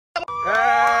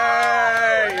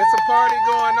party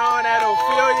going on at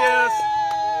Ophelia's.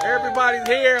 Everybody's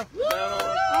here.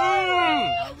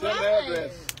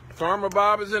 Farmer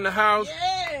Bob is in the house.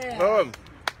 Yeah. Oh,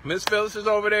 Miss Phyllis is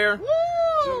over there. Woo.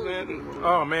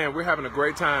 Oh man, we're having a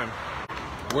great time.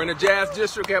 We're in the Jazz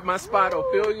District at my spot,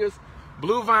 Ophelia's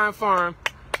Blue Vine Farm.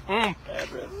 We'll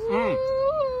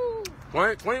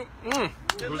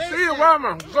see you,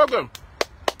 Mama. So good.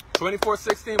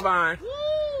 2416 Vine.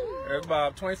 There's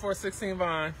Bob. 2416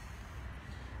 Vine.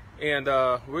 And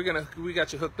we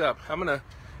got you hooked up. I'm gonna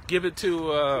give it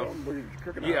to I'm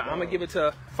gonna give it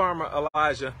to Farmer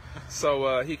Elijah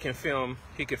so he can film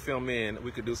me and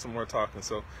we could do some more talking.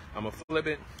 So I'm gonna flip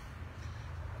it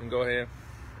and go ahead.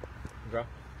 Go.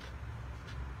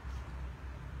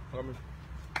 Come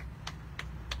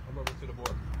over to the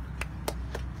board.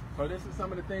 So this is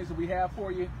some of the things that we have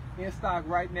for you in stock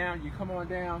right now. You come on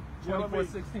down,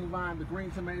 2416 Vine, the green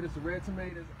tomatoes, the red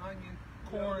tomatoes, onion,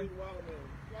 corn,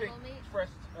 thick, fresh,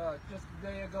 just a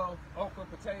day ago, okra,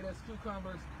 potatoes,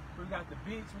 cucumbers. We got the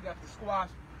beets, we got the squash.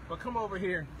 But come over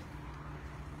here.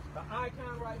 The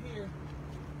icon right here,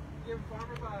 give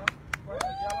Farmer Bob, right, the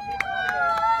yellow meat right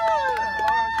there.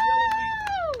 Large yellow meat.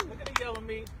 Look at the yellow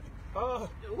meat. Oh,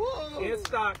 in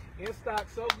stock,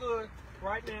 so good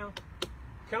right now.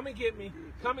 Come and get me,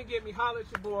 holler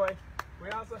at your boy. We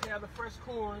also have the fresh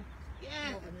corn. Yeah.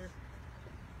 Over here.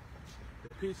 The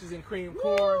peaches and cream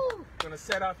corn. Gonna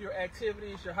set off your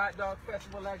activities, your hot dog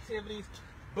festival activities.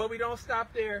 But we don't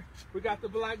stop there. We got the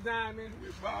Black Diamond.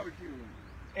 We're barbecuing.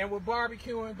 And we're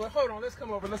barbecuing. But hold on, let's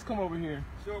come over here.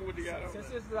 Show them what they got over. Since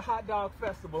this is a hot dog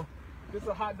festival,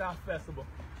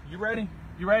 You ready?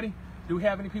 You ready? Do we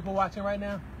have any people watching right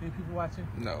now? Any people watching?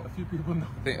 No. A few people, no.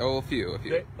 A few.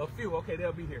 A few, okay,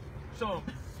 they'll be here. Show them.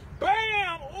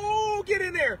 Bam! Oh, get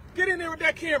in there. Get in there with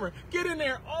that camera. Get in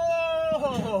there.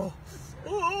 Oh!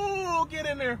 Oh, get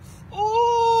in there.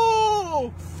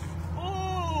 Oh!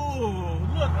 Oh!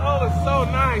 Look, oh, it's so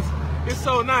nice. It's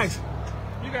so nice.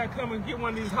 You gotta come and get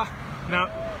one of these hot. Now,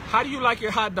 how do you like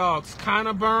your hot dogs? Kind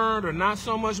of burned or not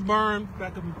so much burned?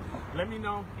 Let me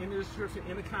know in the description,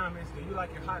 in the comments, do you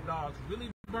like your hot dogs really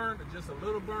burned or just a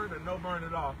little burned or no burn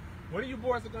at all? One of you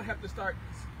boys are going to have to start,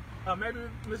 maybe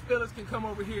Miss Phyllis can come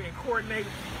over here and coordinate,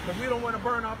 because we don't want to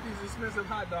burn off these expensive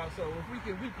hot dogs. So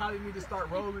if we probably need to start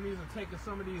rolling these and taking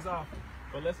some of these off.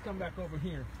 But let's come back over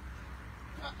here.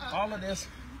 All of this.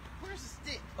 Where's the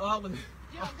stick? All of this.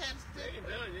 You don't have a stick.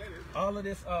 All of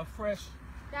this fresh,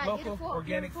 local,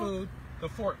 organic food. The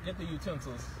fork, get the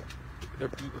utensils. The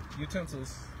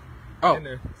utensils. Oh.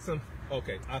 And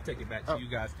okay, I'll take it back to you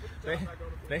guys. They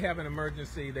have an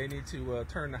emergency. They need to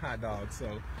turn the hot dog.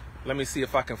 So let me see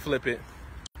if I can flip it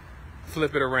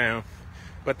around.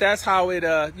 But that's how it,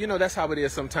 that's how it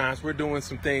is sometimes. We're doing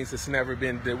some things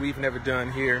that we've never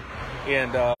done here.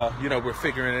 And, we're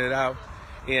figuring it out.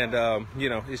 And,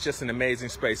 it's just an amazing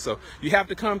space. So you have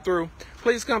to come through.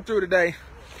 Please come through today.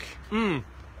 Get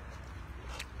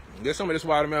some of this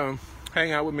watermelon.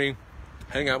 Hang out with me.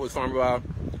 Hang out with Farmer Bob.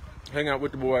 Hang out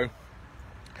with the boy,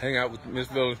 hang out with Miss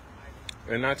Phyllis,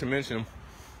 and not to mention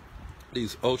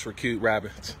these ultra cute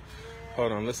rabbits.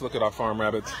 Hold on, let's look at our farm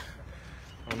rabbits.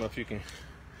 I don't know if you can,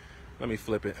 let me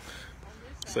flip it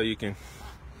so you can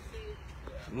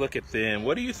look at them.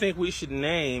 What do you think we should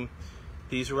name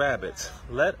these rabbits?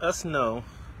 Let us know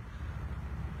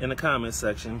in the comment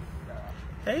section.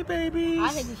 Hey babies.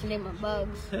 I think we should name them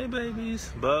Bugs. Hey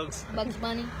babies. Bugs. Bugs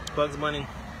Bunny. Bugs Bunny.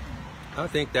 I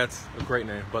think that's a great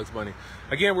name, Bugs Bunny.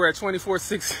 Again, we're at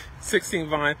 2416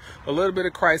 Vine. A little bit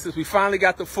of crisis. We finally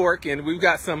got the fork, and we've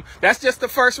got some. That's just the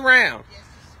first round.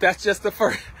 That's just the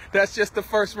first. That's just the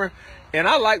first round. And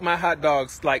I like my hot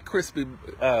dogs like crispy,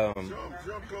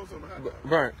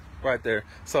 burnt right there.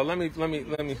 So let me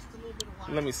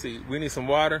see. We need some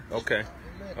water. Okay.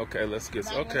 Okay. Let's get.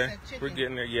 Okay. We're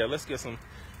getting there. Yeah. Let's get some.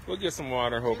 We'll get some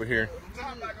water over here.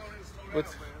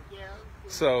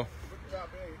 So.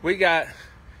 We got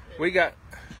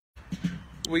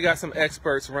some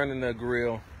experts running the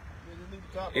grill,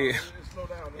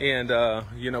 and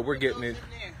we're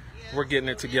getting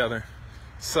it together.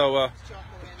 So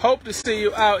hope to see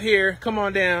you out here. Come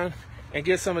on down and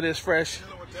get some of this fresh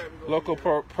local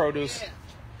produce,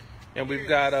 and we've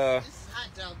got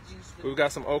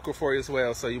some okra for you as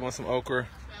well. So you want some okra,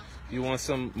 you want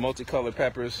some multicolored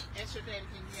peppers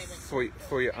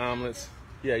for your omelets.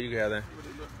 Yeah, you got that.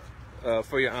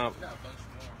 For your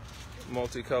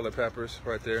multicolored peppers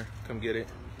right there, come get it.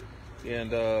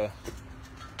 And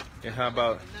how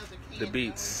about the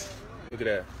beets? Look at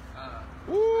that.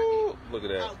 Woo! Look at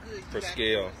that for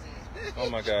scale. Oh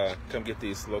my God! Come get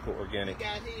these local organic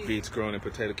beets grown in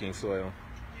Potato King soil.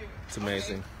 It's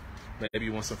amazing. Maybe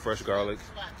you want some fresh garlic.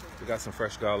 We got some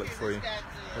fresh garlic for you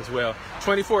as well.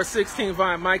 2416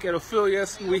 Vine, Mike at Ophelia.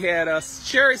 We had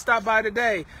Sherry stop by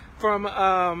today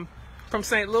from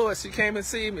St. Louis. She came and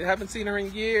see me. Haven't seen her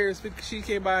in years, but she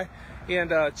came by, and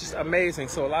just amazing.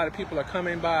 So a lot of people are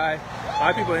coming by. A lot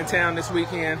of people in town this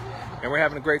weekend, and we're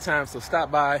having a great time. So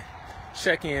stop by,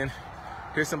 check in.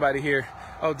 Here's somebody here.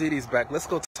 Oh, Dee Dee's back. Let's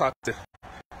go talk to Dee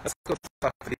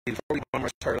Dee. Before we go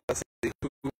her, let's see who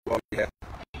all we have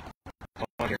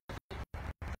on here.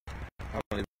 I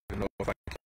don't even know if I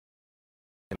can.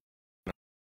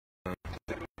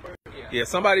 Yeah,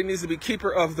 somebody needs to be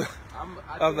keeper of the I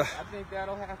think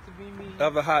that'll have to be me.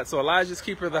 Of the hot. So Elijah's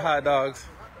keeper of the hot dogs.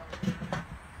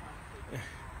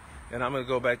 And I'm gonna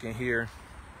go back in here,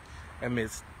 and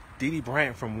Miss Dee Dee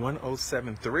Bryant from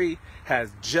 1073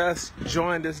 has just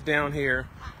joined us down here.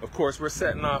 Of course, we're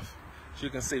setting off. As you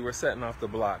can see, we're setting off the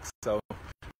block. So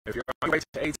if you're on your way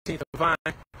to 18th and Vine,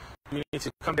 you need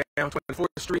to come down 24th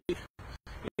Street,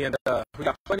 and we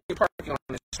got plenty of parking on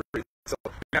the street. So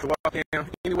you have to walk down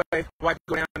anyway. Why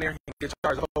go down there and get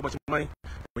charged a whole bunch of money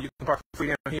when you can park free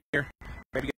down here?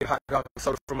 Maybe get a hot dog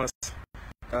soda from us,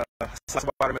 slice of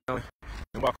watermelon,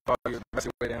 and walk all your rest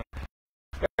of your way down.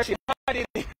 Actually, hi, Dee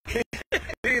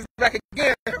Dee's back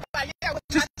again.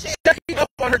 Just checking up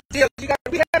on her deal. We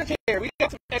had a chair. We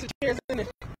got some extra chairs in there.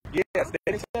 Yes, they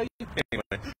didn't tell you.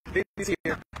 Anyway, Dee Dee's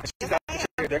here. And she's got the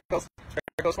chair. There goes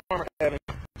Farmer Evan.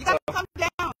 You gotta come down.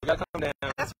 You gotta come down.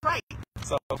 That's right.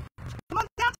 So come on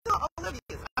down to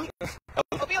Olivia's.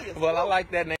 Ophelia's. Well, I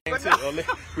like that name too.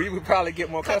 We would probably get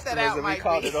more customers if we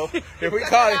called it. If we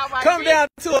called it, come down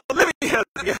to Olivia's.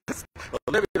 Yes,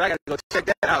 Olivia's. I gotta go check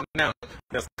that out now.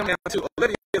 Let's come down to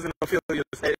Olivia's and Ophelia's.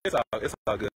 It's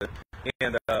all good.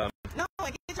 And no,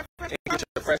 get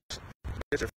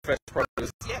your fresh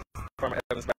produce. Yes. Farmer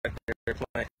Evans back there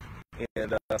playing. And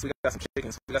so we got some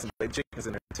chickens. We got some baby chickens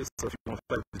in there too. So if you want to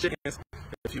play with the chickens,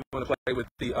 if you want to play with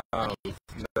the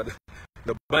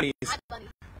bunnies,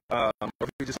 or if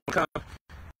you just want to come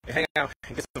and hang out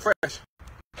and get some fresh,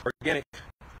 organic,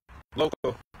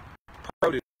 local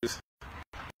produce,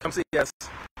 come see us.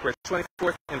 We're at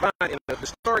 24th and Vine in the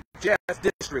historic Jazz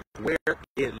District where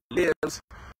it lives.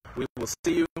 We will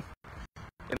see you.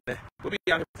 And we'll be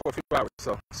out here for a few hours,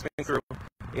 so swing through.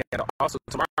 And also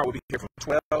tomorrow we'll be here from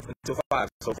 12 until 5.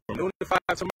 So from noon to 5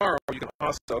 tomorrow, you can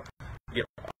also get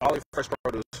all your fresh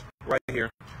produce right here,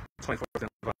 24th and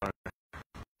Vine.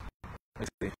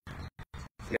 Let's see.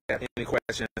 If you have any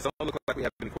questions, it don't look like we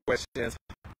have any questions.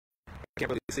 I can't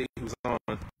really see who's on.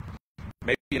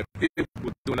 Maybe in a few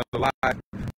we'll do another live.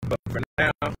 But for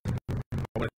now,